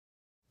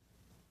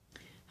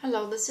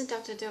Hello, this is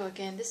Dr. Do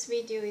again. This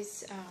video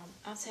is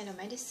outside of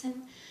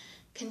medicine.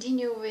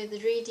 Continue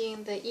with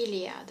reading the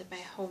Iliad by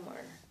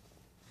Homer.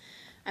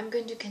 I'm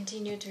going to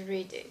continue to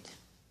read it.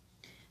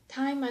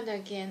 Time and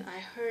again I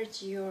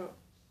heard your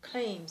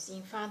claims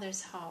in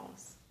Father's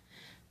house,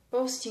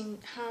 boasting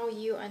how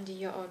you and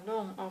you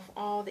alone of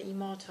all the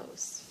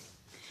immortals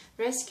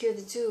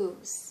rescued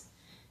Zeus,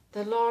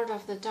 the lord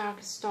of the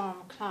dark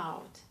storm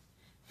cloud,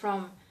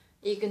 from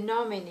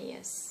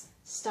ignominious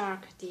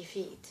stark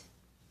defeat.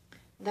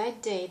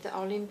 That day the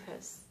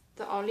Olympians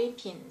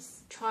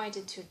tried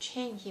to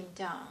chain him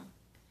down.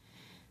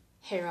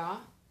 Hera,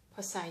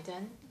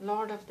 Poseidon,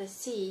 lord of the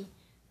sea,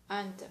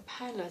 and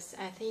Pallas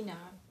Athena,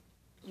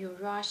 you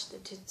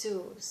rushed to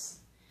Zeus.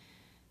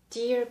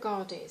 Dear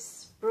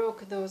goddess,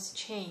 broke those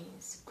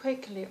chains,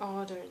 quickly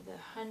ordered the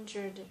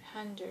hundred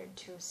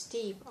to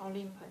steep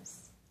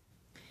Olympus,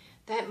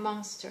 that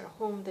monster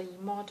whom the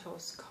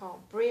immortals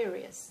call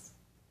Briareus,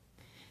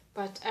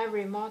 but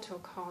every mortal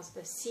calls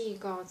the sea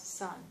god's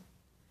son,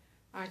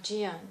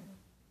 Argeon.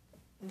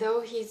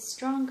 Though he is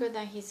stronger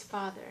than his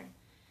father,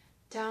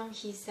 down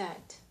he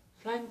sat,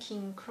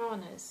 flanking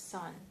Cronus'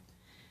 son,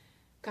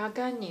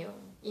 Garganel,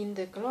 in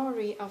the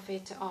glory of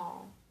it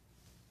all.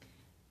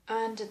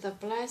 And the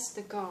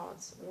blessed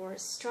gods were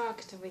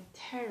struck with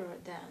terror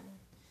then.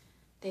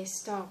 They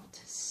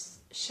stopped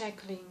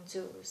shackling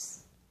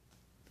Zeus.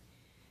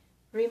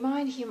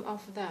 Remind him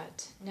of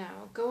that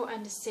now. Go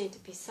and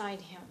sit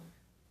beside him.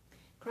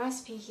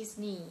 Grasping his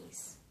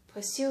knees,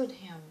 pursued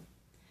him,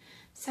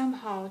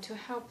 somehow to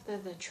help the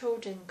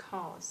Trojan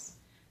cause,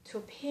 to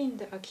pin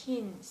the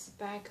Achaeans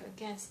back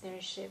against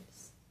their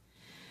ships,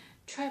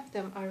 trap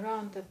them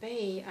around the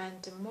bay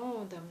and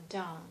mow them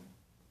down,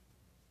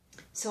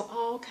 so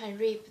all can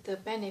reap the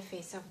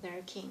benefits of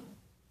their king.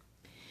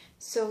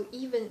 So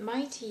even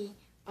mighty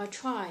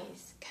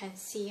Atreus can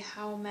see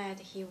how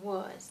mad he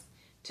was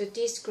to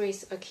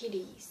disgrace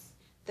Achilles,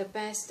 the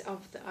best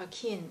of the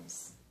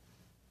Achaeans.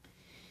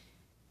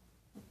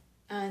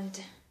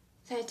 And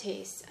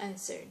Thetis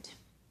answered,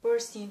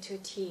 bursting into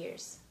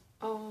tears,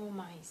 "Oh,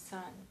 my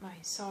son, my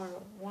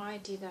sorrow, why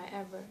did I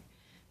ever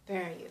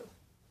bear you?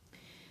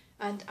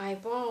 And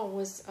Ibal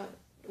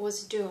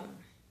was doomed.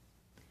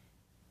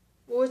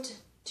 Would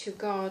to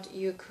God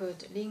you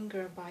could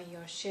linger by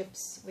your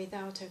ships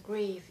without a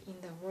grief in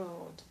the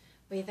world,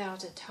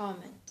 without a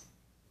torment.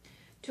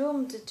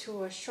 Doomed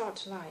to a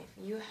short life,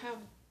 you have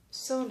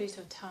so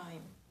little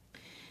time,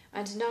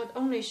 and not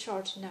only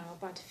short now,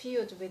 but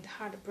filled with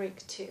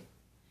heartbreak too.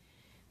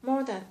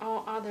 More than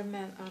all other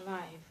men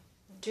alive,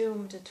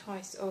 doomed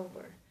twice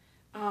over.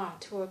 Ah,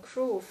 to a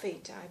cruel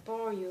fate I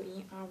bore you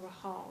in our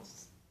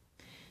halls.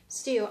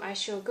 Still I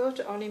shall go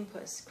to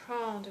Olympus,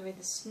 crowned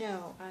with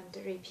snow,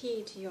 and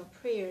repeat your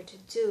prayer to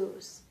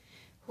Zeus,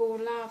 who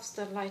loves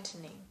the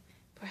lightning.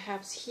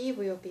 Perhaps he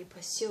will be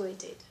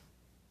persuaded.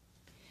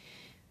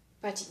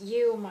 But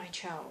you, my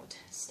child,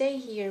 stay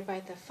here by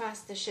the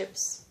fast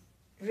ships.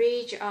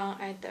 Rage on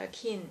at the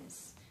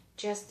Achaeans.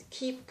 Just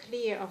keep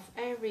clear of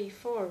every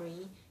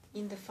foray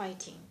in the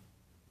fighting.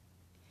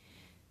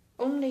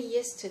 Only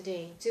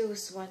yesterday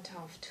Zeus went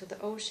off to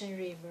the ocean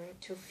river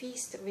to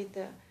feast with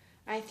the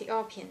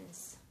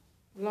Ethiopians,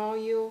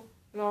 loyal,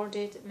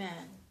 lauded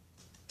men.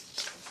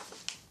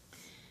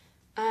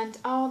 And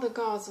all the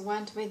gods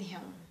went with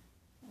him.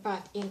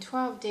 But in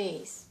 12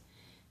 days,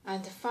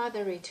 and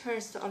father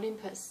returns to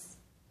Olympus.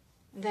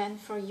 Then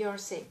for your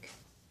sake,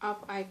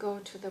 up I go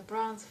to the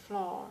bronze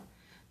floor,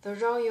 the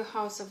royal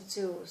house of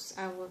Zeus.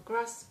 I will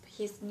grasp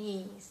his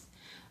knees.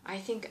 I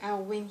think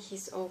I'll win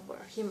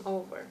him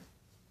over.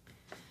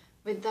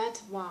 With that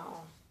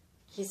vow,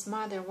 his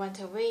mother went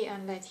away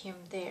and left him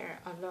there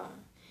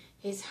alone,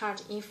 his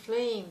heart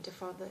inflamed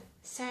for the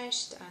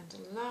sashed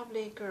and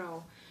lovely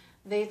girl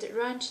they'd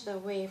wrenched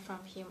away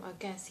from him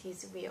against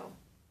his will.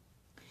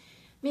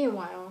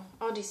 Meanwhile,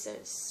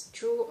 Odysseus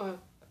drew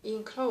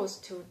in close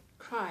to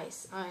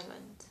Chry's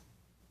island,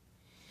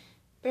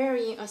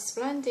 bearing a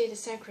splendid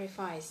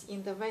sacrifice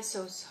in the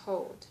vessel's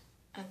hold.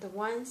 And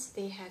once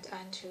they had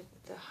entered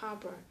the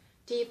harbor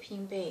deep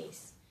in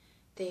bays,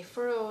 they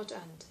furled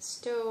and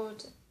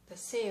stowed the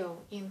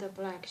sail in the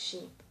black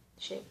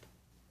ship.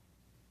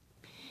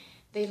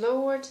 They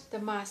lowered the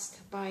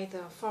mast by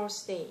the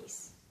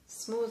forestays,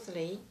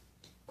 smoothly,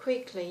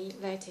 quickly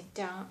let it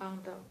down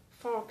on the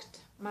forked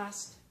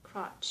mast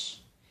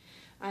crutch,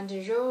 and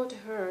rolled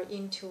her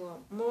into a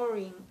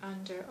mooring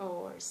under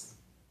oars.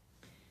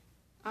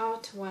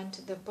 Out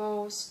went the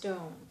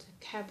bow-stoned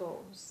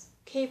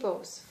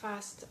cables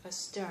fast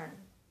astern,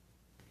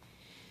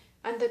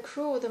 and the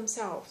crew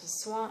themselves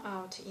swung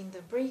out in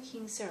the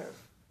breaking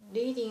surf,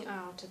 leading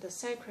out the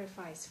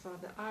sacrifice for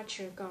the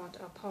archer god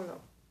Apollo.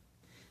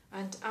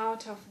 And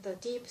out of the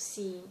deep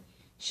sea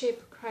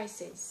ship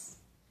Chrysis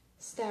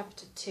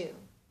stepped two.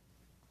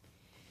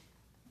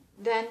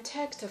 Then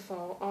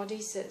tactful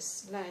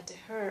Odysseus led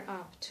her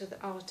up to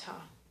the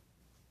altar,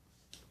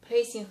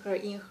 placing her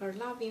in her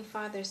loving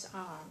father's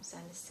arms,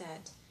 and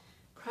said,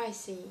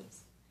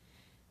 "Chrysis,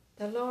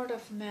 The Lord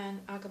of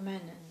Man,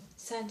 Agamemnon,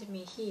 sent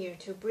me here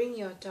to bring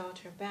your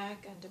daughter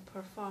back and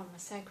perform a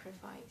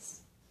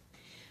sacrifice,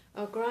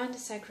 a grand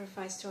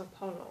sacrifice to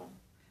Apollo,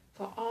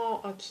 for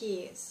all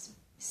Achaea's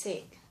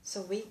sake,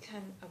 so we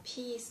can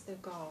appease the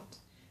god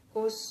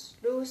who's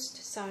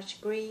loosed such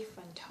grief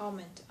and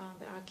torment on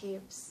the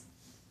Argives.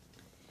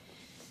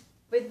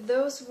 With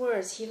those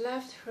words he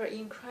left her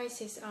in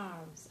Chryses'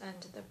 arms,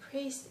 and the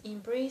priest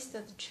embraced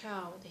the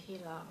child he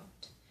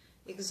loved.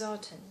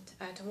 Exultant,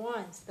 at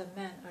once the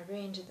men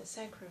arranged the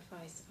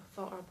sacrifice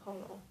for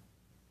Apollo.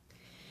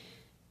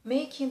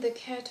 Making the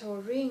kettle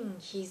ring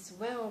his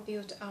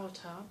well-built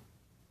altar,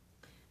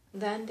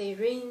 then they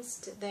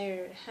rinsed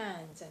their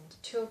hands and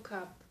took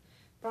up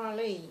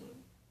barley.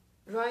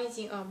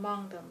 Rising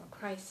among them,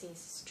 Chryses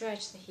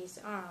stretched his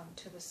arm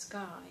to the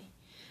sky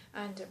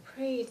and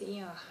prayed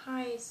in a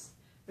high,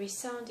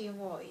 resounding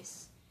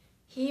voice,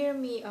 "Hear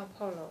me,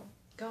 Apollo,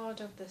 god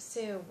of the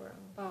silver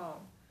bow,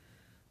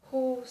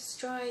 who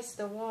strides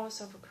the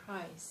walls of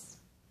Christ,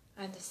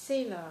 and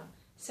Scylla,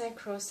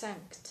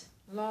 sacrosanct,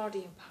 lord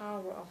in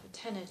power of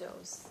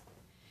Tenedos.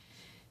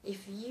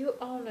 If you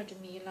honored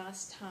me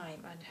last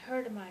time and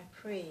heard my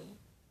prayer,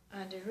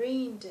 and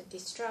rained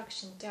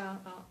destruction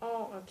down on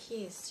all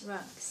Achaea's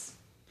ranks,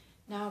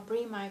 now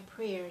bring my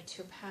prayer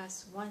to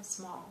pass once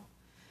more.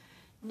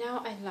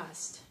 Now at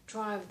last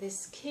drive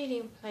this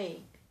killing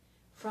plague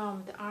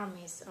from the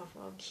armies of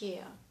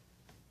Achaea."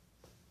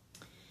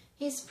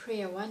 His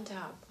prayer went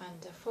up,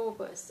 and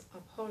Phoebus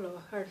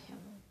Apollo heard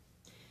him.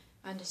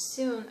 And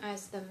soon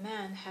as the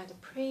men had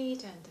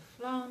prayed and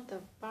flung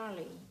the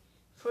barley,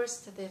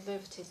 first they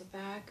lifted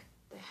back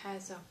the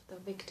heads of the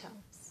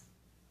victims,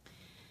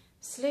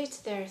 slit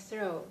their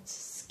throats,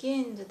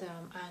 skinned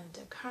them,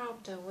 and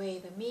carved away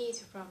the meat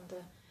from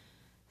the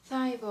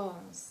thigh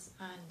bones,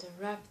 and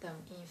wrapped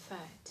them in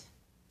fat,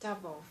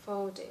 double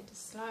folded,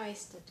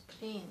 sliced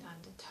clean,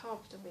 and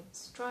topped with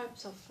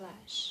stripes of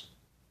flesh.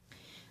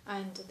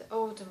 And the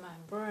old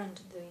man burned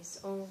these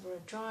over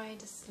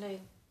dried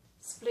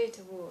split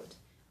wood.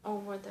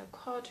 Over the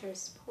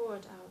quarters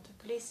poured out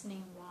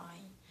glistening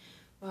wine,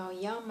 while a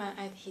young man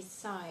at his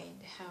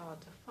side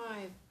held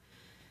 5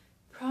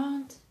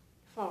 pronged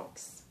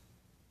forks.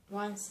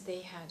 Once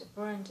they had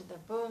burned the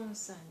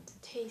bones and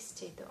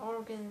tasted the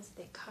organs,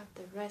 they cut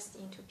the rest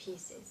into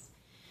pieces,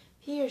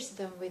 pierced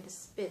them with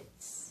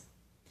spits,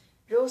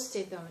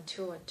 roasted them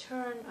to a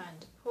turn,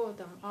 and pulled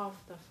them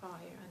off the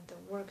fire, and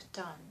the work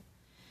done.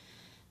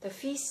 The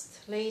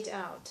feast laid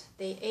out,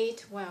 they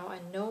ate well,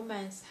 and no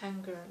man's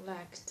hunger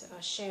lacked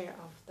a share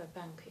of the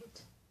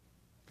banquet.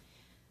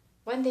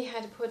 When they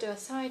had put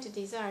aside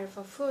desire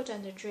for food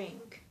and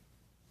drink,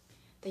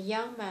 the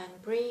young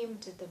man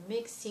brimmed the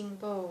mixing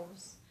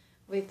bowls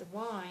with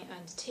wine,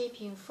 and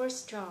taking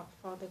first drop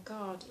for the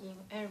god in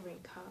every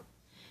cup,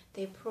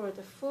 they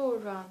poured full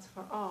rounds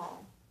for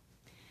all.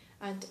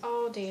 And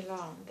all day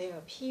long they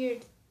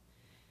appeased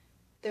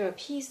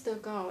the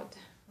god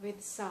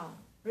with song,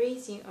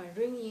 raising a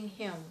ringing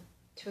hymn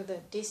to the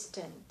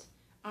distant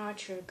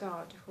archer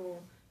god who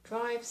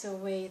drives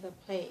away the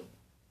plague.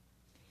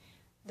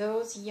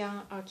 Those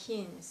young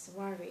Achaeans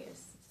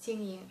warriors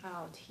singing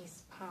out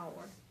his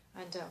power,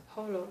 and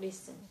Apollo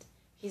listened,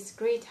 his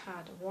great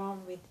heart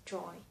warm with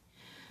joy.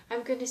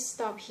 I'm going to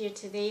stop here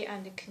today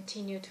and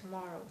continue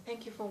tomorrow.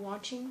 Thank you for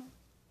watching.